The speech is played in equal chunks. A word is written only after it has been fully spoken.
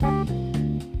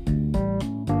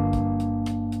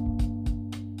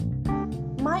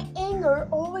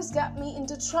always get me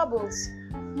into troubles.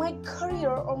 My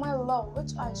career or my love,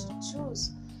 which I should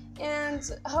choose? And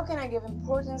how can I give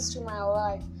importance to my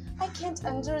life? I can't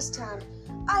understand.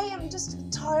 I am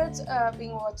just tired of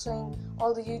being watching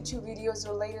all the YouTube videos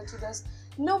related to this.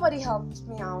 Nobody helped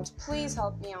me out. Please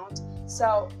help me out.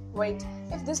 So wait,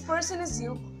 if this person is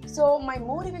you, so my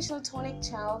motivational tonic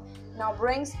channel now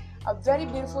brings a very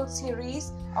beautiful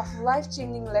series of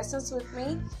life-changing lessons with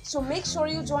me. So make sure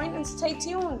you join and stay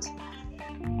tuned.